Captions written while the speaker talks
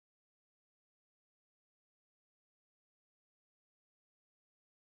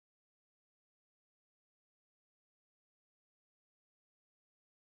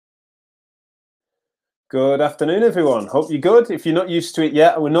Good afternoon, everyone. Hope you're good. If you're not used to it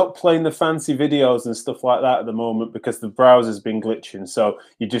yet, we're not playing the fancy videos and stuff like that at the moment because the browser's been glitching. So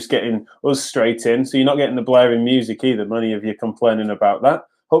you're just getting us straight in. So you're not getting the blaring music either. Many of you complaining about that.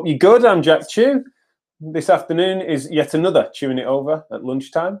 Hope you're good. I'm Jack Chew. This afternoon is yet another Chewing It Over at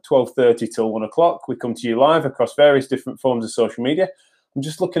lunchtime, 12:30 till 1 o'clock. We come to you live across various different forms of social media. I'm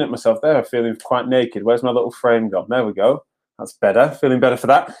just looking at myself there. I'm feeling quite naked. Where's my little frame gone? There we go. That's better. Feeling better for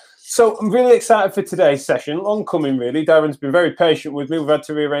that. So I'm really excited for today's session. Long coming, really. Darren's been very patient with me. We've had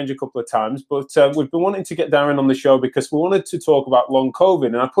to rearrange a couple of times, but we've been wanting to get Darren on the show because we wanted to talk about long COVID.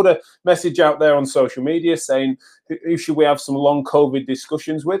 And I put a message out there on social media saying, who should we have some long COVID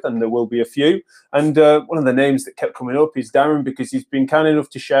discussions with? And there will be a few. And one of the names that kept coming up is Darren, because he's been kind enough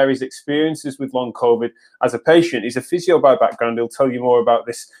to share his experiences with long COVID as a patient. He's a physio by background. He'll tell you more about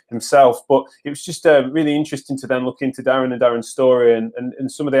this himself. But it was just really interesting to then look into Darren and Darren's story and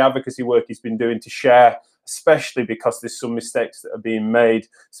some of the advocacy work he's been doing to share, especially because there's some mistakes that are being made,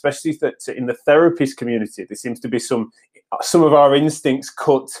 especially that in the therapist community. There seems to be some of our instincts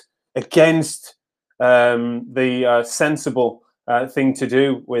cut against the sensible thing to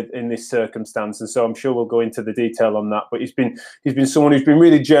do in this circumstance, and so I'm sure we'll go into the detail on that. But he's been someone who's been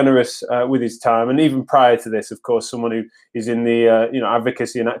really generous with his time, and even prior to this, of course, someone who is in the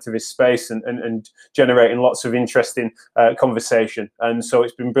advocacy and activist space and generating lots of interesting conversation. And so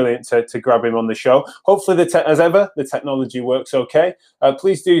it's been brilliant to grab him on the show. Hopefully, as ever, the technology works okay.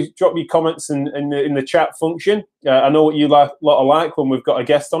 Please do drop your comments in the chat function. I know what you lot are like when we've got a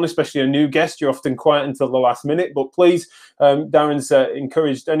guest on, especially a new guest. You're often quiet until the last minute, but please, Darren's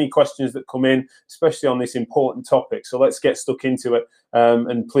encouraged any questions that come in, especially on this important topic. So let's get stuck into it,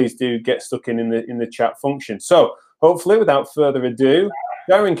 and please do get stuck in the chat function. So hopefully, without further ado,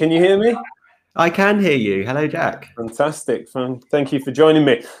 Darren, can you hear me? I can hear you. Hello, Jack. Fantastic. Thank you for joining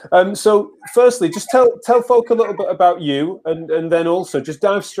me. So firstly, just tell folk a little bit about you, and then also just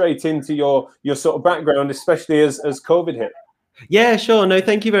dive straight into your sort of background, especially as COVID hit. Yeah, sure. No,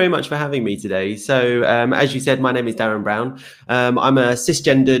 thank you very much for having me today. So as you said, my name is Darren Brown. I'm a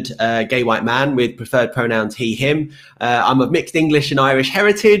cisgendered gay white man with preferred pronouns he, him. I'm of mixed English and Irish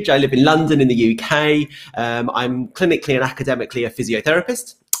heritage. I live in London in the UK. I'm clinically and academically a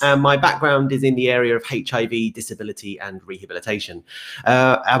physiotherapist. My background is in the area of HIV, disability and rehabilitation.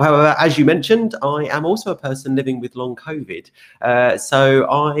 However, as you mentioned, I am also a person living with long COVID. So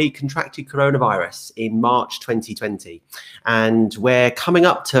I contracted coronavirus in March 2020, and we're coming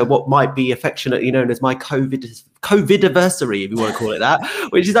up to what might be affectionately known as my COVID-iversary, if you want to call it that,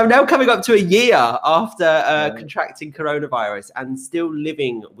 which is I'm now coming up to a year after contracting coronavirus and still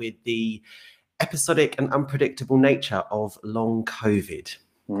living with the episodic and unpredictable nature of long COVID.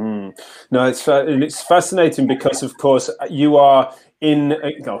 No, it's fascinating because, of course, you are in.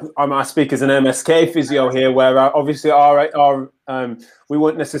 I speak as an MSK physio here, where obviously we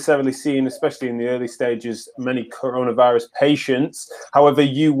weren't necessarily seeing, especially in the early stages, many coronavirus patients. However,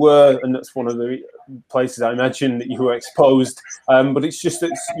 you were, and that's one of the places I imagine that you were exposed. But it's just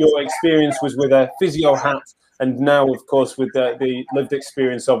that your experience was with a physio hat, and now, of course, with the lived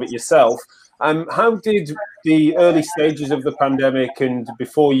experience of it yourself. How did the early stages of the pandemic and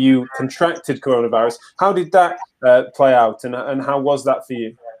before you contracted coronavirus, how did that play out, and how was that for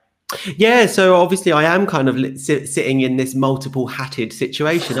you? Yeah, so obviously I am kind of sitting in this multiple hatted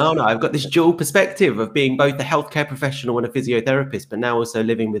situation, aren't I? I've got this dual perspective of being both a healthcare professional and a physiotherapist, but now also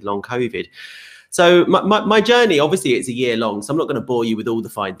living with long COVID. So my journey, obviously it's a year long, so I'm not going to bore you with all the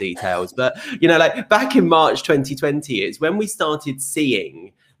fine details, but like back in March 2020 is when we started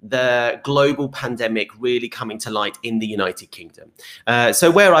seeing the global pandemic really coming to light in the United Kingdom.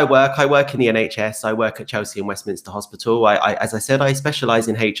 So where I work in the NHS. I work at Chelsea and Westminster Hospital. As I said, I specialise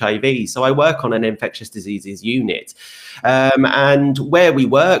in HIV. So I work on an infectious diseases unit. And where we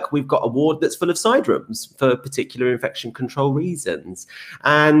work, we've got a ward that's full of side rooms for particular infection control reasons.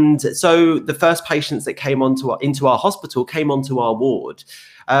 And so the first patients that came into our hospital came onto our ward.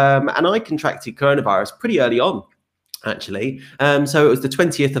 And I contracted coronavirus pretty early on, actually. So it was the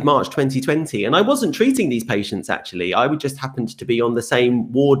 20th of March 2020, and I wasn't treating these patients, actually. I would just happened to be on the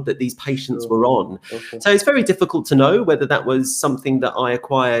same ward that these patients were on. Okay. So it's very difficult to know whether that was something that I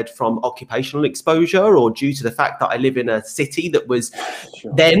acquired from occupational exposure or due to the fact that I live in a city that was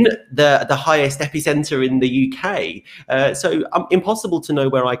then the highest epicenter in the UK. So impossible to know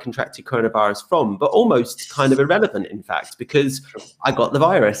where I contracted coronavirus from, but almost kind of irrelevant, in fact, because I got the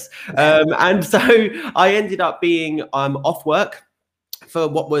virus. And so I ended up being off work for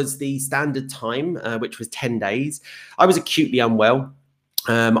what was the standard time, which was 10 days. I was acutely unwell.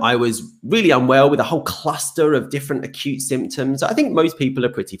 I was really unwell with a whole cluster of different acute symptoms. I think most people are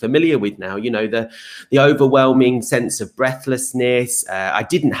pretty familiar with now, you know, the overwhelming sense of breathlessness. I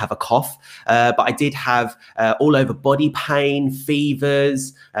didn't have a cough, but I did have all over body pain,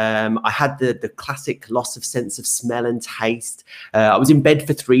 fevers. I had the classic loss of sense of smell and taste. I was in bed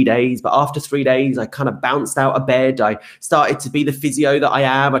for 3 days, but after 3 days, I kind of bounced out of bed. I started to be the physio that I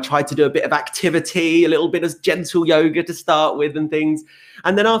am. I tried to do a bit of activity, a little bit of gentle yoga to start with and things.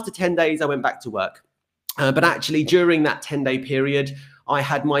 And then after 10 days, I went back to work. But actually, during that 10-day period, I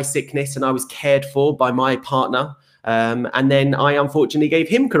had my sickness and I was cared for by my partner. And then I unfortunately gave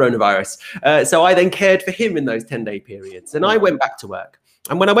him coronavirus. So I then cared for him in those 10-day periods. And I went back to work.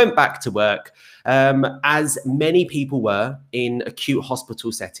 And when I went back to work, as many people were in acute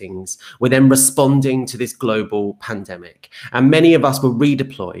hospital settings, were then responding to this global pandemic. And many of us were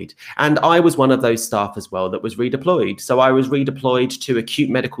redeployed. And I was one of those staff as well that was redeployed. So I was redeployed to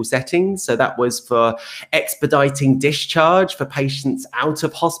acute medical settings. So that was for expediting discharge for patients out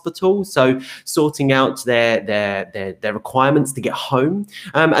of hospital. So sorting out their requirements to get home.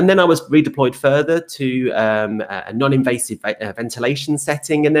 And then I was redeployed further to a non-invasive ventilation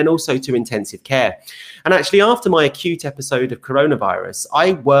setting, and then also to intensive care. And actually, after my acute episode of coronavirus,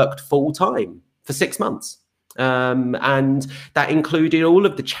 I worked full time for 6 months. And that included all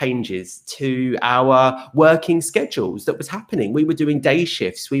of the changes to our working schedules that was happening. We were doing day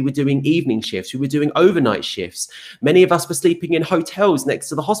shifts, we were doing evening shifts, we were doing overnight shifts. Many of us were sleeping in hotels next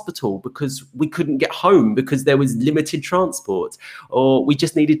to the hospital because we couldn't get home because there was limited transport, or we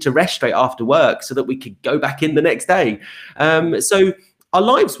just needed to rest straight after work so that we could go back in the next day. So our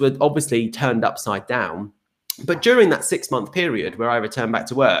lives were obviously turned upside down. But during that 6-month period where I returned back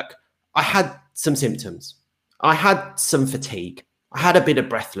to work, I had some symptoms. I had some fatigue. I had a bit of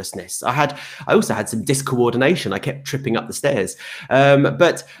breathlessness. I also had some discoordination. I kept tripping up the stairs.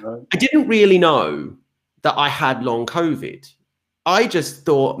 But I didn't really know that I had long COVID. I just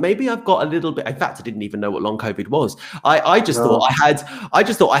thought maybe I've got a little bit. In fact, I didn't even know what long COVID was. I just thought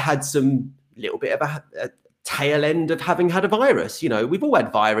I had some little bit of a tail end of having had a virus. You know, we've all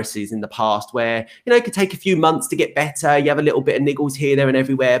had viruses in the past where, you know, it could take a few months to get better. You have a little bit of niggles here, there and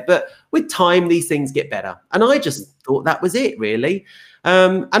everywhere. But with time, these things get better. And I just thought that was it, really.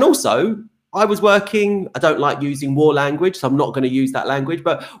 And also, I was working, I don't like using war language, so I'm not going to use that language,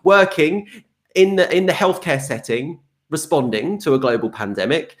 but working in the healthcare setting, responding to a global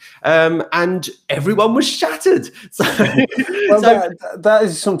pandemic, and everyone was shattered. So, that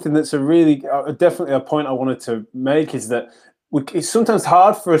is something that's a really definitely a point I wanted to make, is that it's sometimes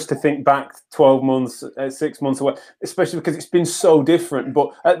hard for us to think back 12 months, 6 months away, especially because it's been so different.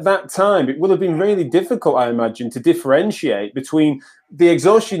 But at that time, it would have been really difficult, I imagine, to differentiate between the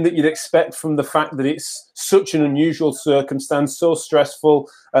exhaustion that you'd expect from the fact that it's such an unusual circumstance, so stressful,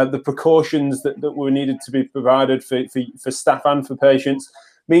 the precautions that were needed to be provided for staff and for patients,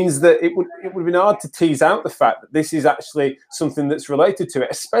 means that it would have been hard to tease out the fact that this is actually something that's related to it,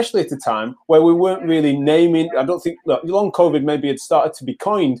 especially at a time where we weren't really naming. I don't think, look, long COVID maybe had started to be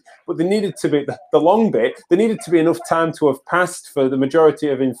coined, but there needed to be the long bit. There needed to be enough time to have passed for the majority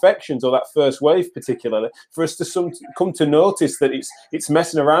of infections, or that first wave particularly, for us to come to notice that it's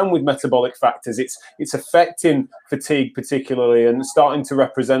messing around with metabolic factors. It's affecting fatigue particularly, and starting to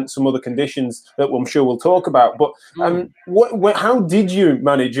represent some other conditions that I'm sure we'll talk about. But how did you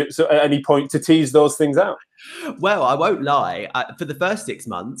manage at any point to tease those things out? Well, I won't lie. For the first 6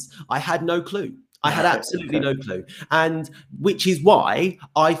 months, I had no clue. I had absolutely no clue. And which is why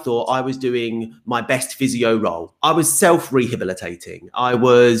I thought I was doing my best physio role. I was self-rehabilitating. I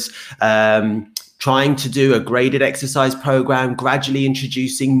was trying to do a graded exercise program, gradually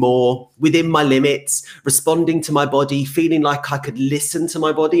introducing more within my limits, responding to my body, feeling like I could listen to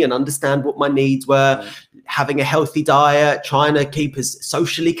my body and understand what my needs were, having a healthy diet, trying to keep as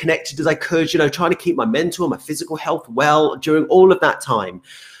socially connected as I could, you know, trying to keep my mental and my physical health well during all of that time.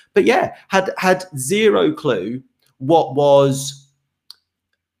 But yeah, had zero clue what was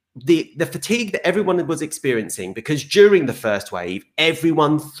the fatigue that everyone was experiencing, because during the first wave,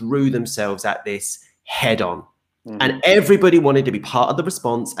 everyone threw themselves at this head on. And everybody wanted to be part of the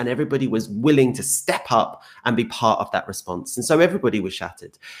response, and everybody was willing to step up and be part of that response. And so everybody was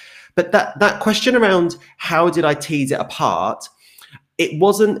shattered. But that question around how did I tease it apart, it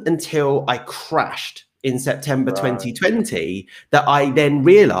wasn't until I crashed in September 2020 that I then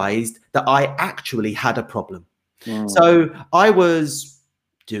realized that I actually had a problem. So I was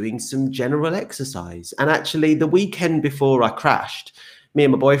doing some general exercise, and actually the weekend before I crashed, me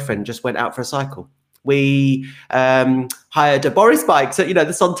and my boyfriend just went out for a cycle. we hired a Boris bike, so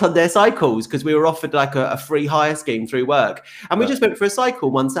the Santander cycles, because we were offered like a free hire scheme through work, and we just went for a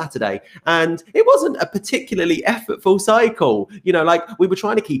cycle one Saturday, and it wasn't a particularly effortful cycle. Like, we were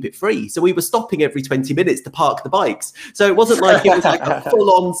trying to keep it free, so we were stopping every 20 minutes to park the bikes, so it wasn't like it was like a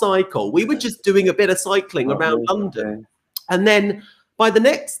full-on cycle. We were just doing a bit of cycling around London. And then by the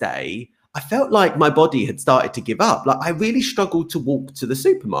next day, I felt like my body had started to give up. Like, I really struggled to walk to the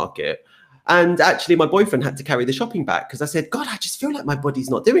supermarket. And actually, my boyfriend had to carry the shopping bag, because I said, God, I just feel like my body's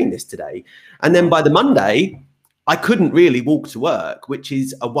not doing this today. And then by the Monday, I couldn't really walk to work, which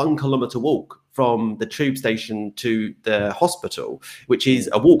is a 1 kilometer walk from the tube station to the hospital, which is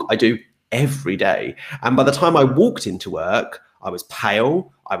a walk I do every day. And by the time I walked into work, I was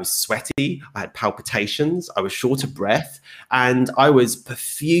pale, I was sweaty, I had palpitations, I was short of breath, and I was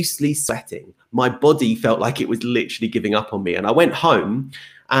profusely sweating. My body felt like it was literally giving up on me. And I went home,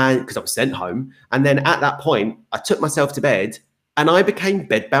 and because I was sent home, and then at that point, I took myself to bed, and I became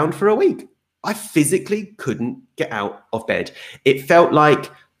bedbound for a week. I physically couldn't get out of bed. It felt like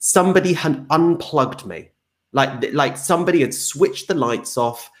somebody had unplugged me, like somebody had switched the lights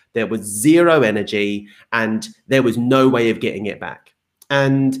off. There was zero energy, and there was no way of getting it back.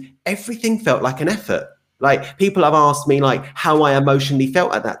 And everything felt like an effort. Like, people have asked me like how I emotionally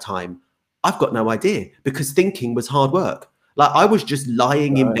felt at that time. I've got no idea, because thinking was hard work. Like, I was just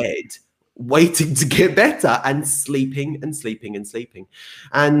lying in bed, waiting to get better, and sleeping and sleeping and sleeping.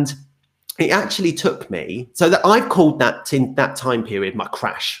 And it actually took me, so that I've called that, in that time period, my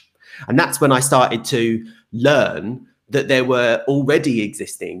crash. And that's when I started to learn that there were already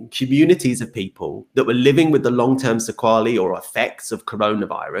existing communities of people that were living with the long-term sequelae or effects of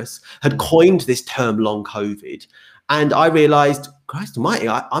coronavirus, had coined this term long COVID. And I realized, Christ almighty,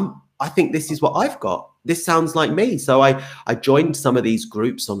 I think this is what I've got. This sounds like me. So I joined some of these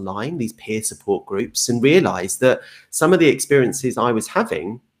groups online, these peer support groups, and realized that some of the experiences I was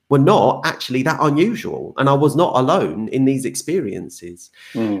having were not actually that unusual. And I was not alone in these experiences.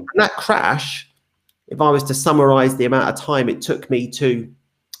 And that crash, if I was to summarize the amount of time it took me to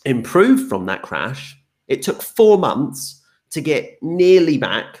improve from that crash, it took 4 months to get nearly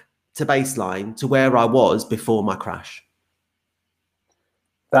back to baseline, to where I was before my crash.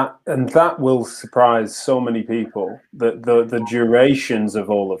 That will surprise so many people, that the durations of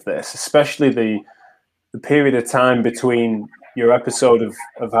all of this, especially the period of time between your episode of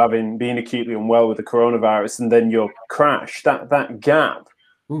being acutely unwell with the coronavirus and then your crash, that gap.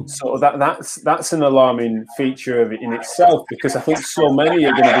 So that's an alarming feature of it in itself, because I think so many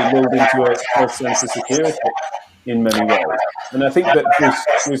are going to be lulled into a false sense of security in many ways. And I think that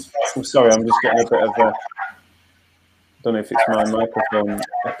I'm sorry, I'm just getting a bit of a, I don't know if it's my microphone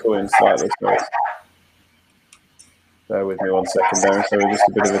echoing slightly, so bear with me 1 second there. Sorry, just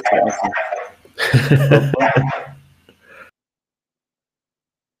a bit of a technical.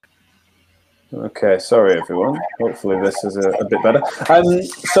 Okay, sorry everyone. Hopefully this is a bit better.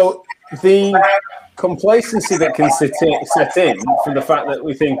 So the complacency that can set in from the fact that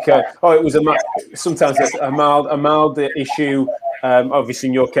we think, oh, it was sometimes it's a mild issue. Obviously,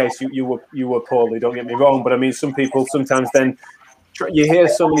 in your case, you were poorly. Don't get me wrong, but I mean, some people sometimes then you hear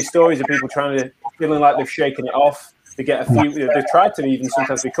so many stories of people feeling like they've shaken it off. They get they try to even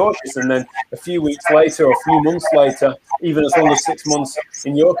sometimes be cautious, and then a few weeks later or a few months later, even as long as 6 months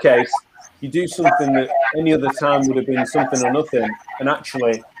in your case, you do something that any other time would have been something or nothing, and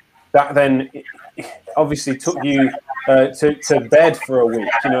actually that then obviously took you to bed for a week.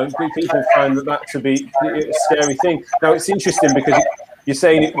 People find that to be a scary thing. Now, it's interesting because you're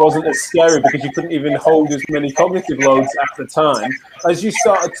saying it wasn't as scary because you couldn't even hold as many cognitive loads at the time. As you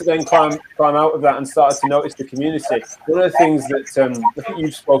started to then climb out of that and started to notice the community, one of the things that I think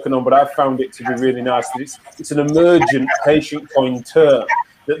you've spoken on, but I've found it to be really nice, that it's an emergent patient-coined term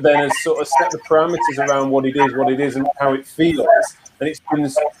that then has sort of set the parameters around what it is and how it feels. And it's been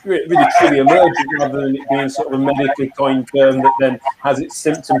really truly emergent, rather than it being sort of a medically coined term that then has its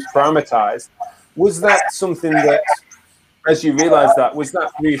symptoms parameterized. Was that something that, as you realized that, was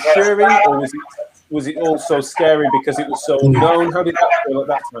that reassuring, or was it also scary because it was so unknown? How did that feel at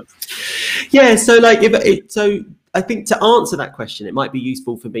that time? Yeah, so I think to answer that question, it might be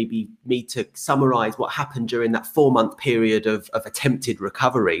useful for maybe me to summarize what happened during that 4-month period of attempted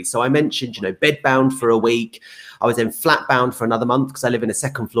recovery. So I mentioned, bedbound for a week. I was then flat-bound for another month because I live in a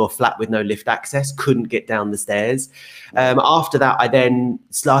second-floor flat with no lift access, couldn't get down the stairs. After that, I then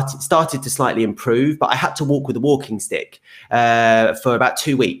started to slightly improve, but I had to walk with a walking stick for about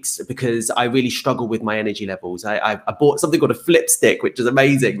 2 weeks because I really struggled with my energy levels. I bought something called a flip stick, which is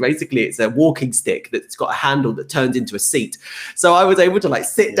amazing. Basically, it's a walking stick that's got a handle that turns turns into a seat. So I was able to like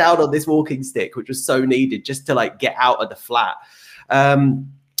sit down on this walking stick, which was so needed just to like get out of the flat.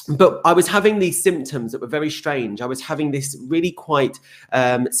 But I was having these symptoms that were very strange. I was having this really quite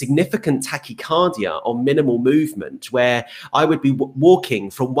significant tachycardia on minimal movement, where I would be walking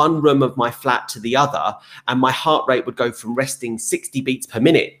from one room of my flat to the other, and my heart rate would go from resting 60 beats per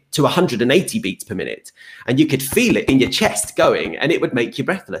minute to 180 beats per minute. And you could feel it in your chest going, and it would make you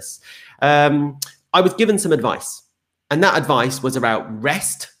breathless. I was given some advice, and that advice was about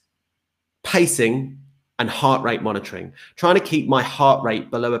rest, pacing, and heart rate monitoring, trying to keep my heart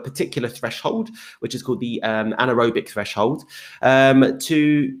rate below a particular threshold, which is called the anaerobic threshold,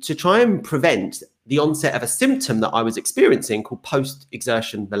 to try and prevent the onset of a symptom that I was experiencing called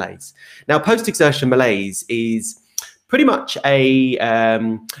post-exertion malaise. Now, post-exertion malaise is pretty much a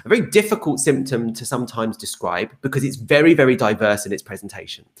very difficult symptom to sometimes describe because it's very, very diverse in its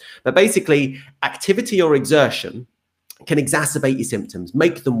presentation. But basically, activity or exertion can exacerbate your symptoms,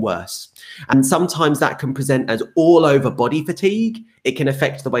 make them worse. And sometimes that can present as all over body fatigue. It can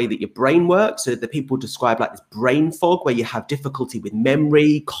affect the way that your brain works. So the people describe like this brain fog, where you have difficulty with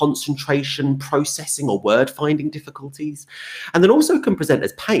memory, concentration, processing, or word finding difficulties. And then also can present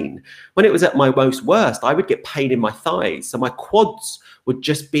as pain. When it was at my most worst, I would get pain in my thighs. So my quads would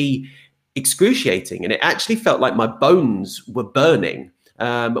just be excruciating. And it actually felt like my bones were burning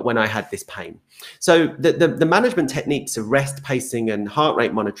when I had this pain. So the management techniques of rest, pacing, and heart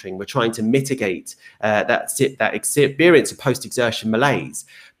rate monitoring were trying to mitigate that experience of post-exertion malaise.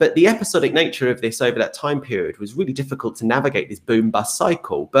 But the episodic nature of this over that time period was really difficult to navigate this boom-bust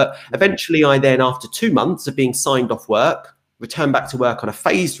cycle. But eventually I then, after 2 months of being signed off work, returned back to work on a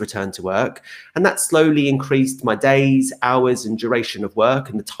phased return to work. And that slowly increased my days, hours, and duration of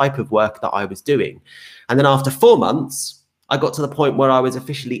work and the type of work that I was doing. And then after 4 months, I got to the point where I was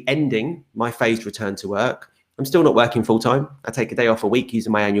officially ending my phased return to work. I'm still not working full time. I take a day off a week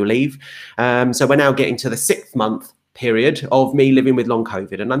using my annual leave. So we're now getting to the 6th month period of me living with long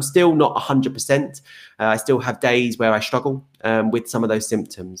COVID, and I'm still not 100%. I still have days where I struggle with some of those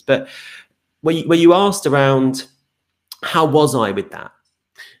symptoms. But when you asked around how was I with that?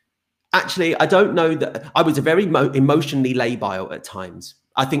 Actually, I don't know that I was a very emotionally labile at times.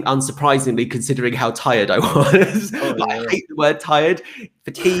 I think unsurprisingly, considering how tired I was. I hate the word tired.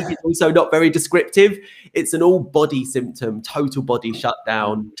 Fatigue is also not very descriptive. It's an all body symptom, total body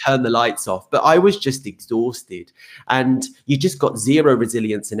shutdown, turn the lights off. But I was just exhausted, and you just got zero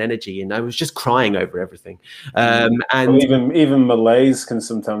resilience and energy. And I was just crying over everything. And even malaise can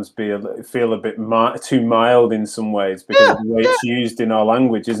sometimes feel a bit too mild in some ways because of the way it's used in our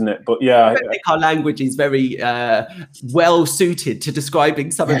language, isn't it? But yeah, I think our language is very well suited to describing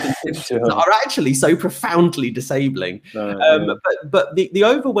some of the symptoms that are actually so profoundly disabling. But the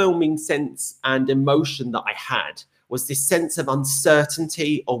overwhelming sense and emotion that I had was this sense of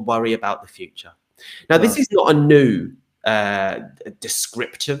uncertainty or worry about the future. Now, this is not a new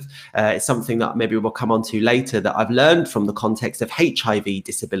descriptive. It's something that maybe we'll come on to later that I've learned from the context of HIV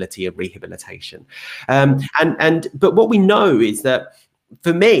disability and rehabilitation. But what we know is that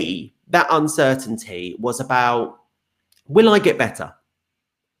for me, that uncertainty was about, will I get better?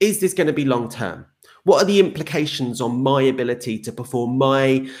 Is this going to be long term? What are the implications on my ability to perform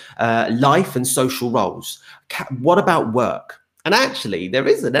my life and social roles? What about work? And actually, there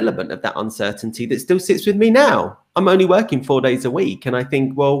is an element of that uncertainty that still sits with me now. I'm only working 4 days a week. And I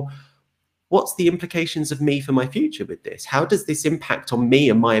think, well, what's the implications of me for my future with this? How does this impact on me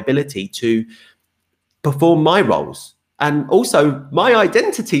and my ability to perform my roles? And also my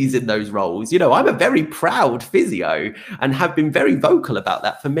identities in those roles. You know, I'm a very proud physio and have been very vocal about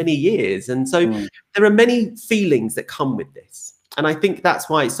that for many years. And so there are many feelings that come with this. And I think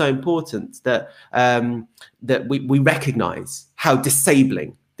that's why it's so important that that we recognize how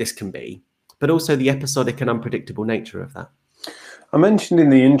disabling this can be, but also the episodic and unpredictable nature of that. I mentioned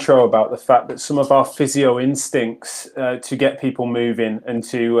in the intro about the fact that some of our physio instincts to get people moving and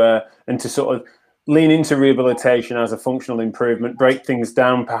to sort of lean into rehabilitation as a functional improvement, break things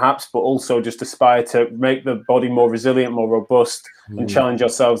down perhaps, but also just aspire to make the body more resilient, more robust, and challenge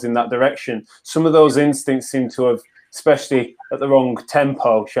ourselves in that direction. Some of those instincts seem to have, especially at the wrong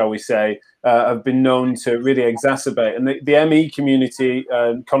tempo, shall we say, have been known to really exacerbate. And the ME community,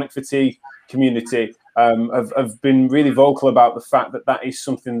 chronic fatigue community, have been really vocal about the fact that that is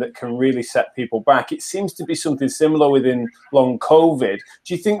something that can really set people back. It seems to be something similar within long COVID.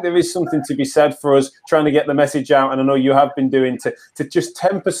 Do you think there is something to be said for us trying to get the message out? And I know you have been doing to just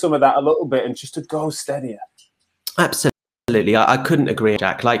temper some of that a little bit and just to go steadier. Absolutely. I couldn't agree,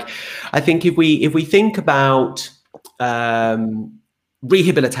 Jack. Like, I think if we think about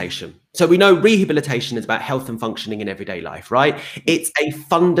rehabilitation, So we know rehabilitation is about health and functioning in everyday life, right? It's a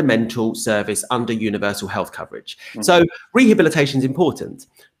fundamental service under universal health coverage. Mm-hmm. So rehabilitation is important,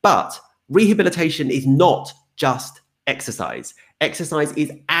 but rehabilitation is not just exercise. Exercise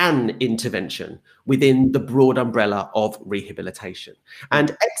is an intervention within the broad umbrella of rehabilitation.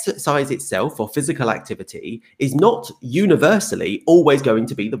 And exercise itself, or physical activity, is not universally always going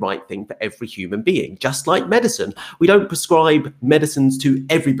to be the right thing for every human being. Just like medicine, we don't prescribe medicines to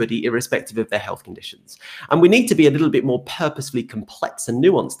everybody irrespective of their health conditions. And we need to be a little bit more purposefully complex and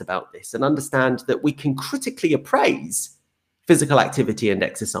nuanced about this and understand that we can critically appraise physical activity and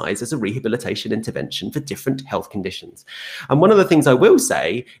exercise as a rehabilitation intervention for different health conditions. And one of the things I will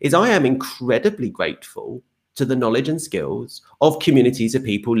say is I am incredibly grateful to the knowledge and skills of communities of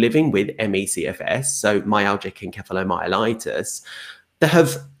people living with ME/CFS, so myalgic encephalomyelitis, that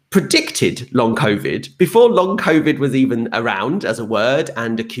have predicted long COVID before long COVID was even around as a word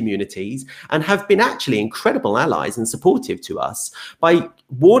and a communities, and have been actually incredible allies and supportive to us by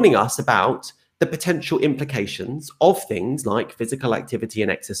warning us about the potential implications of things like physical activity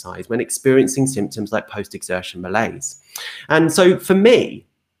and exercise when experiencing symptoms like post-exertion malaise. And so for me,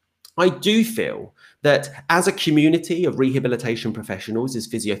 I do feel that as a community of rehabilitation professionals, as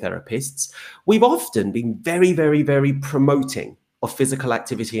physiotherapists, we've often been very, very, very promoting of physical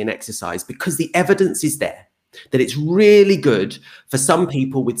activity and exercise because the evidence is there that it's really good for some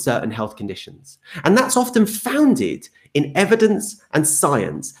people with certain health conditions. And that's often founded in evidence and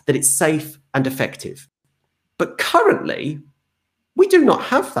science that it's safe and effective. But currently, we do not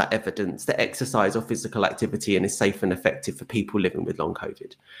have that evidence that exercise or physical activity is safe and effective for people living with long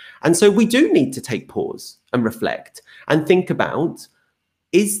COVID. And so we do need to take pause and reflect and think about,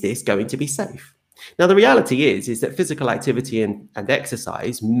 is this going to be safe? Now, the reality is that physical activity and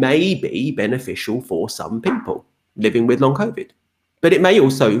exercise may be beneficial for some people living with long COVID, but it may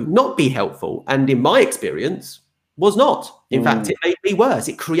also not be helpful. And in my experience, was not. In fact, it made me worse.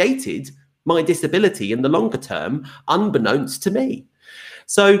 It created my disability in the longer term, unbeknownst to me.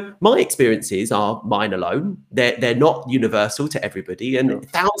 So my experiences are mine alone. They're not universal to everybody, and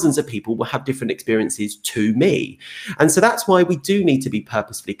thousands of people will have different experiences to me. And so that's why we do need to be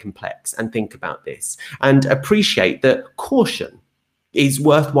purposefully complex and think about this and appreciate that caution is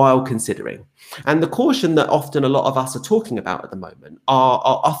worthwhile considering. And the caution that often a lot of us are talking about at the moment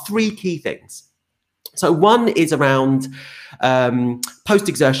are three key things. So one is around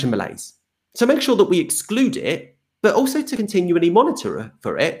post-exertion malaise. So make sure that we exclude it, but also to continually monitor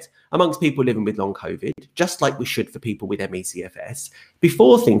for it amongst people living with long COVID, just like we should for people with ME/CFS,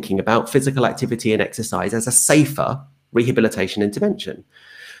 before thinking about physical activity and exercise as a safer rehabilitation intervention.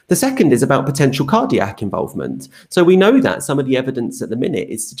 The second is about potential cardiac involvement. So we know that some of the evidence at the minute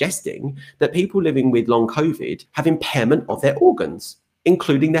is suggesting that people living with long COVID have impairment of their organs,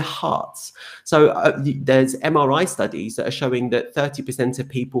 including their hearts. So there's MRI studies that are showing that 30% of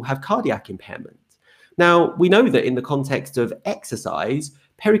people have cardiac impairment. Now, we know that in the context of exercise,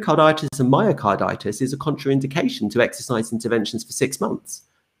 pericarditis and myocarditis is a contraindication to exercise interventions for 6 months.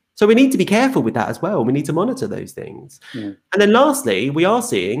 So we need to be careful with that as well. We need to monitor those things. And then lastly, we are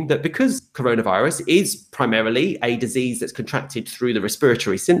seeing that because coronavirus is primarily a disease that's contracted through the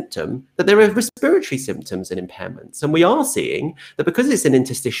respiratory symptom, that there are respiratory symptoms and impairments. And we are seeing that because it's an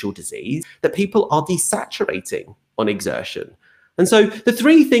interstitial disease, that people are desaturating on exertion. And so the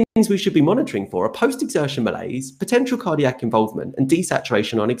three things we should be monitoring for are post-exertion malaise, potential cardiac involvement, and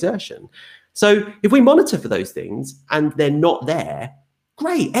desaturation on exertion. So if we monitor for those things and they're not there,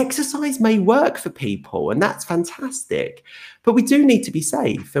 great, exercise may work for people, and that's fantastic. But we do need to be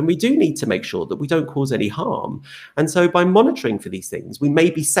safe, and we do need to make sure that we don't cause any harm. And so by monitoring for these things, we may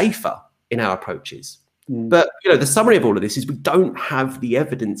be safer in our approaches. But the summary of all of this is we don't have the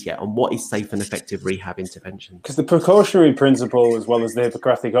evidence yet on what is safe and effective rehab intervention. Because the precautionary principle as well as the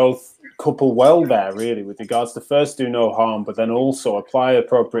Hippocratic Oath couple well there, really, with regards to first do no harm, but then also apply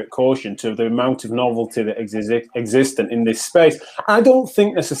appropriate caution to the amount of novelty that existent in this space. I don't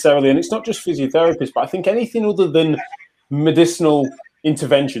think necessarily, and it's not just physiotherapists, but I think anything other than medicinal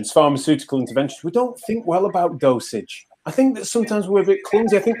interventions, pharmaceutical interventions, we don't think well about dosage. I think that sometimes we're a bit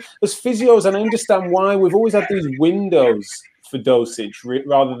clumsy. I think as physios, and I understand why, we've always had these windows for dosage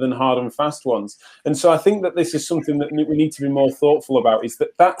rather than hard and fast ones. And so I think that this is something that we need to be more thoughtful about, is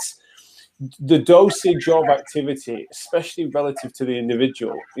that's the dosage of activity, especially relative to the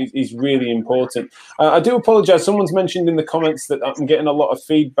individual, is really important. I do apologize. Someone's mentioned in the comments that I'm getting a lot of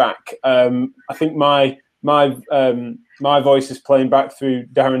feedback. I think my my voice is playing back through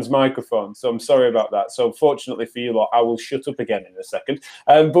Darren's microphone, so I'm sorry about that. So fortunately for you lot, I will shut up again in a second.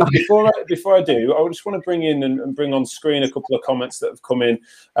 But before I do, I just want to bring in and bring on screen a couple of comments that have come in.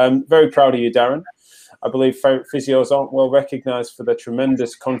 Very proud of you, Darren. I believe physios aren't well recognised for their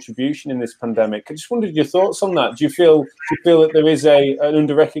tremendous contribution in this pandemic. I just wondered your thoughts on that. Do you feel that there is an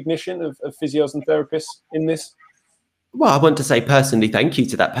under recognition of physios and therapists in this? Well, I want to say personally thank you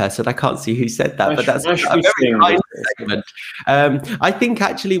to that person. I can't see who said that, but that's a very kind statement. I think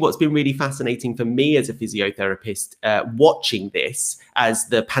actually what's been really fascinating for me as a physiotherapist, watching this as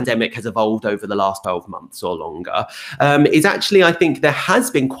the pandemic has evolved over the last 12 months or longer, is actually, I think there has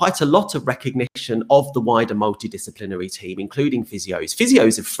been quite a lot of recognition of the wider multidisciplinary team, including physios.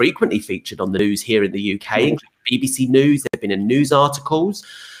 Physios have frequently featured on the news here in the UK, including BBC News. They've been in news articles.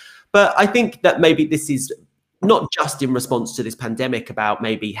 But I think that maybe this is not just in response to this pandemic about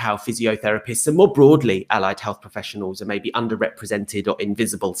maybe how physiotherapists and more broadly allied health professionals are maybe underrepresented or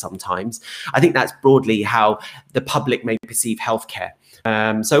invisible sometimes. I think that's broadly how the public may perceive healthcare.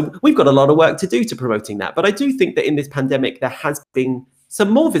 So we've got a lot of work to do to promoting that. But I do think that in this pandemic, there has been some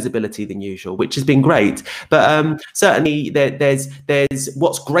more visibility than usual, which has been great. But certainly there's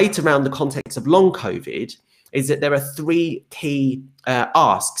what's great around the context of long COVID is that there are three key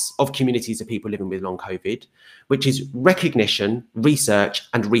asks of communities of people living with long COVID, which is recognition, research,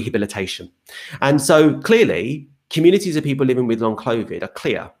 and rehabilitation. And so clearly, communities of people living with long COVID are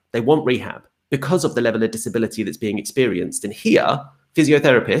clear. They want rehab because of the level of disability that's being experienced. And here,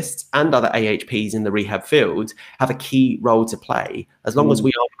 physiotherapists and other AHPs in the rehab field have a key role to play as long as we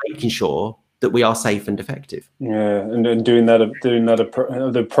are making sure that we are safe and effective. Yeah, and doing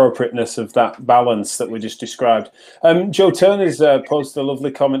the appropriateness of that balance that we just described. Joe Turner's posted a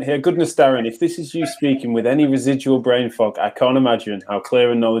lovely comment here. Goodness, Darren, if this is you speaking with any residual brain fog, I can't imagine how clear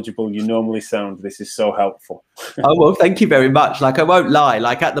and knowledgeable you normally sound. This is so helpful. Oh, well, thank you very much. Like, I won't lie.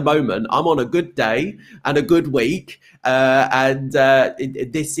 Like, at the moment, I'm on a good day and a good week.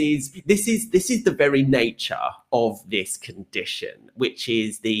 This is the very nature of this condition, which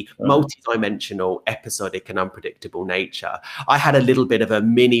is the multidimensional, episodic and unpredictable nature. I had a little bit of a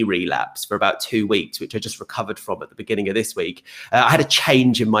mini relapse for about 2 weeks, which I just recovered from at the beginning of this week. I had a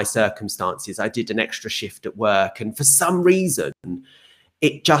change in my circumstances. I did an extra shift at work, and for some reason,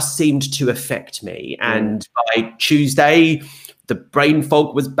 it just seemed to affect me. And by Tuesday, the brain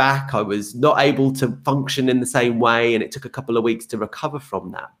fog was back. I was not able to function in the same way, and it took a couple of weeks to recover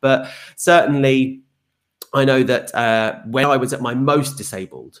from that. But certainly, I know that when I was at my most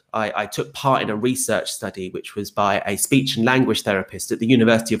disabled, I took part in a research study, which was by a speech and language therapist at the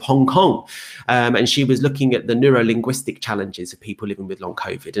University of Hong Kong. And she was looking at the neuro-linguistic challenges of people living with long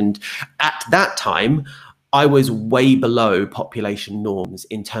COVID. And at that time, I was way below population norms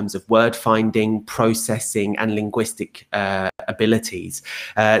in terms of word finding, processing, and linguistic abilities.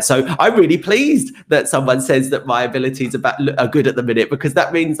 So I'm really pleased that someone says that my abilities are good at the minute, because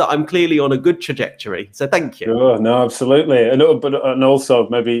that means that I'm clearly on a good trajectory. So thank you. Sure, no, absolutely. And also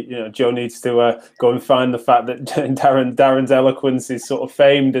maybe Joe needs to go and find the fact that Darren's eloquence is sort of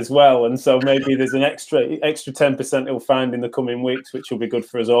famed as well, and so maybe there's an extra 10% he'll find in the coming weeks, which will be good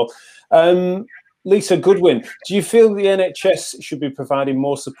for us all. Lisa Goodwin, do you feel the NHS should be providing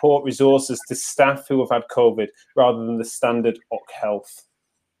more support resources to staff who have had COVID rather than the standard OC Health?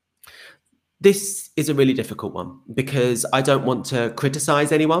 This is a really difficult one, because I don't want to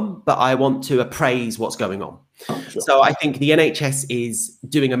criticize anyone, but I want to appraise what's going on. Sure. So I think the NHS is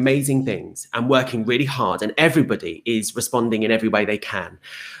doing amazing things and working really hard, and everybody is responding in every way they can.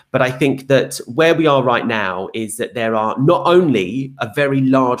 But I think that where we are right now is that there are not only a very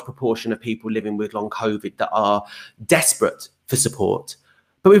large proportion of people living with long COVID that are desperate for support,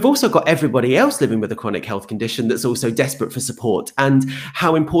 but we've also got everybody else living with a chronic health condition that's also desperate for support, and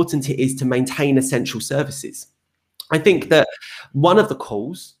how important it is to maintain essential services. I think that one of the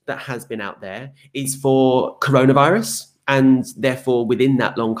calls that has been out there is for coronavirus, and therefore within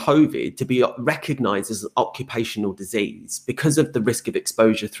that long COVID, to be recognised as an occupational disease because of the risk of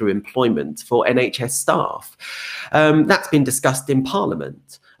exposure through employment for NHS staff. That's been discussed in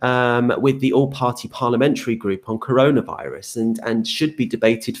Parliament with the all-party parliamentary group on coronavirus, and should be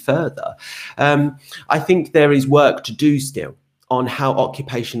debated further. I think there is work to do still on how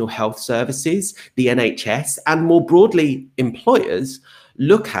occupational health services, the NHS, and more broadly employers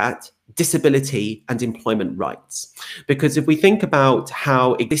look at disability and employment rights. Because if we think about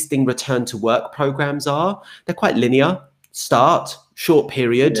how existing return to work programs are, they're quite linear. Start, short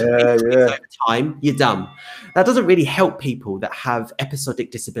period, over time, you're done. That doesn't really help people that have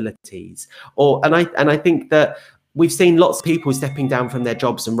episodic disabilities. And I think that we've seen lots of people stepping down from their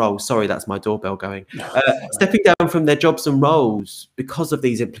jobs and roles. Sorry, that's my doorbell going. Stepping down from their jobs and roles because of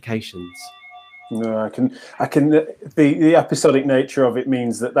these implications. No, I can. The episodic nature of it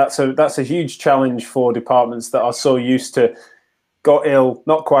means that that's a huge challenge for departments that are so used to got ill,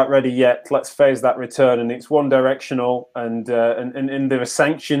 not quite ready yet. Let's phase that return, and it's one directional, and there are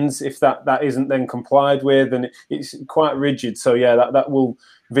sanctions if that isn't then complied with, and it's quite rigid. So yeah, that will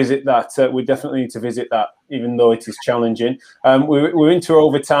visit that. We definitely need to visit that, even though it is challenging. We're into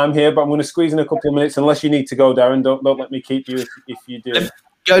overtime here, but I'm going to squeeze in a couple of minutes. Unless you need to go, Darren, don't let me keep you if you do.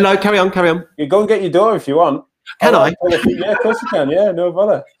 Go, no, carry on. You go and get your door if you want. Can I? Yeah, of course you can. Yeah, no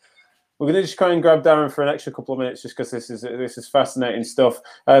bother. We're going to just try and grab Darren for an extra couple of minutes, just because this is fascinating stuff.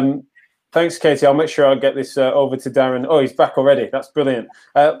 Thanks, Katie. I'll make sure I get this over to Darren. Oh, he's back already. That's brilliant.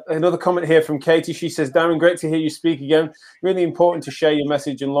 Another comment here from Katie. She says, Darren, great to hear you speak again. Really important to share your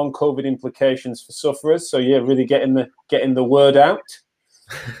message and long COVID implications for sufferers. So yeah, really getting the word out.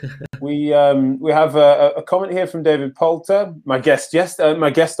 We have a comment here from David Poulter, my guest on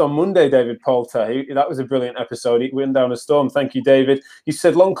Monday, David Poulter. That was a brilliant episode. He went down a storm. Thank you, David. He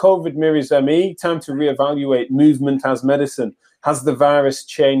said, long COVID mirrors ME. Time to reevaluate movement as medicine. Has the virus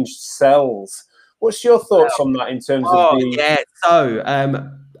changed cells? What's your thoughts on that in terms of the... Yeah,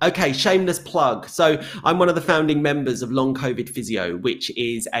 so... Okay, shameless plug. So I'm one of the founding members of Long COVID Physio, which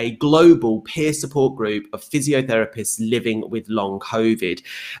is a global peer support group of physiotherapists living with long COVID.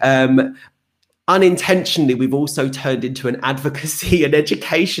 Unintentionally, we've also turned into an advocacy and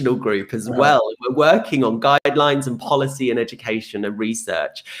educational group as well. We're working on guidelines and policy and education and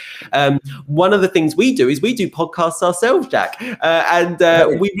research. One of the things we do is we do podcasts ourselves, Jack.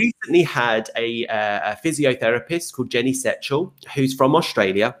 We recently had a physiotherapist called Jenny Setchell, who's from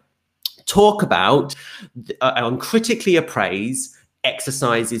Australia, talk about on critically appraise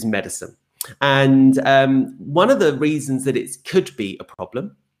exercise is medicine. And one of the reasons that it could be a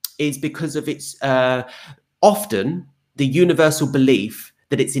problem is because of its often the universal belief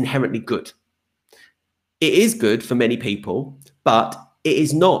that it's inherently good. It is good for many people, but it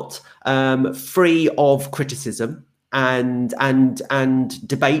is not free of criticism and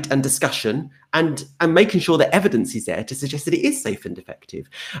debate and discussion and making sure that evidence is there to suggest that it is safe and effective.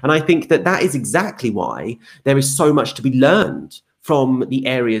 And I think that is exactly why there is so much to be learned from the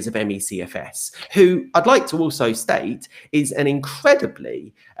areas of MECFS, who I'd like to also state is an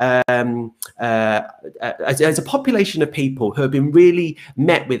incredibly, as a population of people who have been really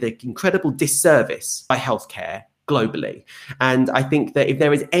met with an incredible disservice by healthcare globally. And I think that if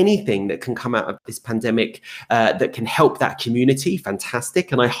there is anything that can come out of this pandemic that can help that community,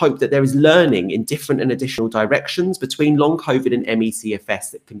 fantastic. And I hope that there is learning in different and additional directions between long COVID and MECFS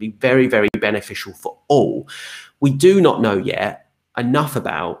that can be very, very beneficial for all. We do not know yet enough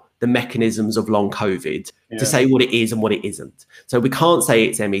about the mechanisms of long COVID to say what it is and what it isn't. So we can't say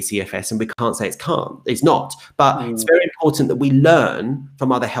it's MECFS and we can't say it's not. But it's very important that we learn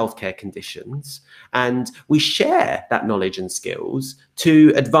from other healthcare conditions and we share that knowledge and skills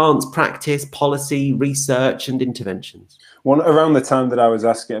to advance practice, policy, research and interventions. Around the time that I was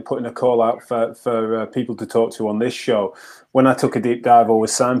putting a call out for people to talk to on this show, when I took a deep dive or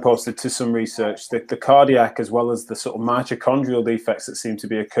was signposted to some research, the cardiac as well as the sort of mitochondrial defects that seem to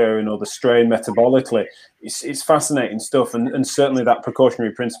be occurring or the strain metabolically, it's fascinating stuff. And certainly that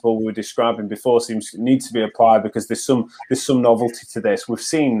precautionary principle we were describing before seems to need to be applied because there's some novelty to this. We've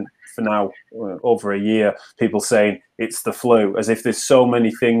seen for now over a year people saying it's the flu, as if there's so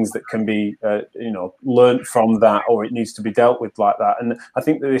many things that can be learnt from that, or it needs to be dealt with like that. And I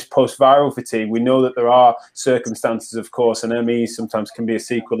think that this post-viral fatigue, we know that there are circumstances, of course, and ME sometimes can be a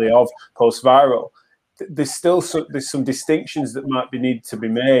sequelae of post-viral. There's some distinctions that might need to be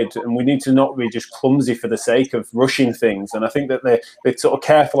made, and we need to not be just clumsy for the sake of rushing things. And I think that the sort of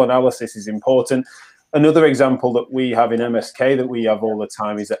careful analysis is important. Another example that we have in MSK that we have all the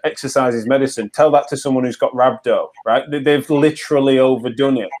time is that exercise is medicine. Tell that to someone who's got rhabdo, right? They've literally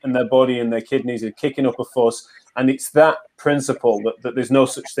overdone it and their body and their kidneys are kicking up a fuss. And it's that principle that there's no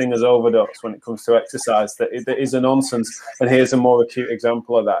such thing as overdose when it comes to exercise, that is a nonsense. And here's a more acute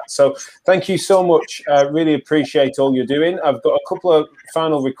example of that. So thank you so much. Really appreciate all you're doing. I've got a couple of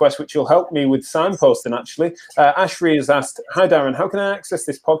final requests, which will help me with signposting, actually. Ashri has asked, hi, Darren, how can I access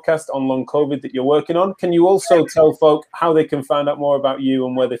this podcast on long COVID that you're working on? Can you also tell folk how they can find out more about you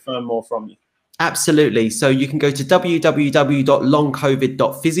and where they find more from you? Absolutely. So you can go to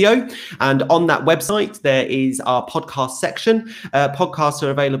www.longcovid.physio, and on that website, there is our podcast section. Podcasts are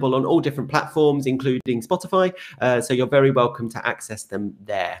available on all different platforms, including Spotify. So you're very welcome to access them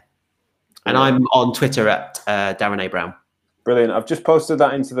there. And I'm on Twitter at Darren A. Brown. Brilliant. I've just posted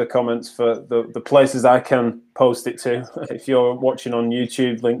that into the comments for the places I can post it to. If you're watching on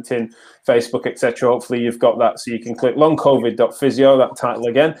YouTube, LinkedIn, Facebook, etc., hopefully you've got that, so you can click longcovid.physio, that title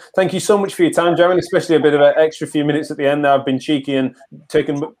again. Thank you so much for your time, Jeremy, especially a bit of an extra few minutes at the end there. I've been cheeky and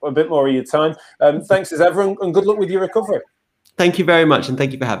taken a bit more of your time. Thanks as ever, and good luck with your recovery. Thank you very much, and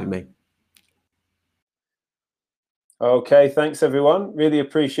thank you for having me. Okay, thanks everyone. Really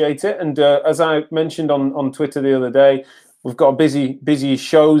appreciate it. And as I mentioned on Twitter the other day, we've got a busy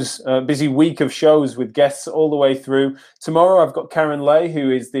week of shows with guests all the way through. Tomorrow I've got Karen Lay,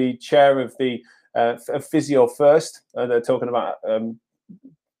 who is the chair of the of Physio First. They're talking about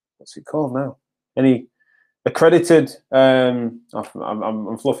what's it called now? Any accredited? I'm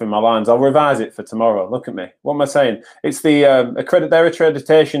fluffing my lines. I'll revise it for tomorrow. Look at me. What am I saying? It's the their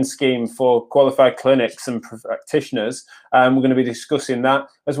accreditation scheme for qualified clinics and practitioners. We're going to be discussing that,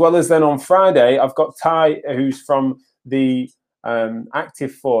 as well as then on Friday I've got Ty, who's from the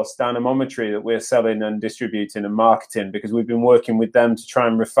Active Force dynamometry that we're selling and distributing and marketing, because we've been working with them to try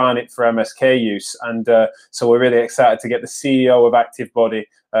and refine it for MSK use. And so we're really excited to get the CEO of Active Body,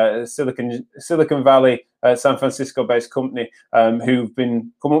 Silicon Valley, San Francisco-based company, who've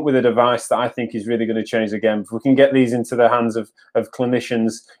come up with a device that I think is really going to change the game. If we can get these into the hands of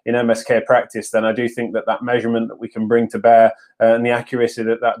clinicians in MSK practice, then I do think that measurement that we can bring to bear and the accuracy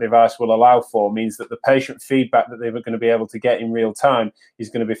that device will allow for means that the patient feedback that they're going to be able to get in real time is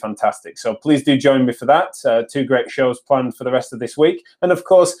going to be fantastic. So please do join me for that. 2 great shows planned for the rest of this week. And of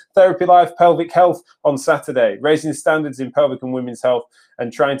course, Therapy Life Pelvic Health on Saturday, raising standards in pelvic and women's health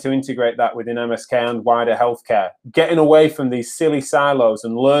and trying to integrate that within MSK and wider healthcare, getting away from these silly silos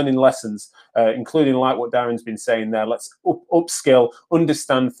and learning lessons, including like what Darren's been saying there. Let's upskill,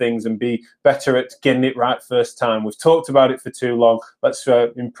 understand things, and be better at getting it right first time. We've talked about it for too long. Let's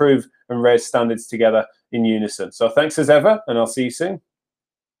improve and raise standards together in unison. So thanks as ever, and I'll see you soon.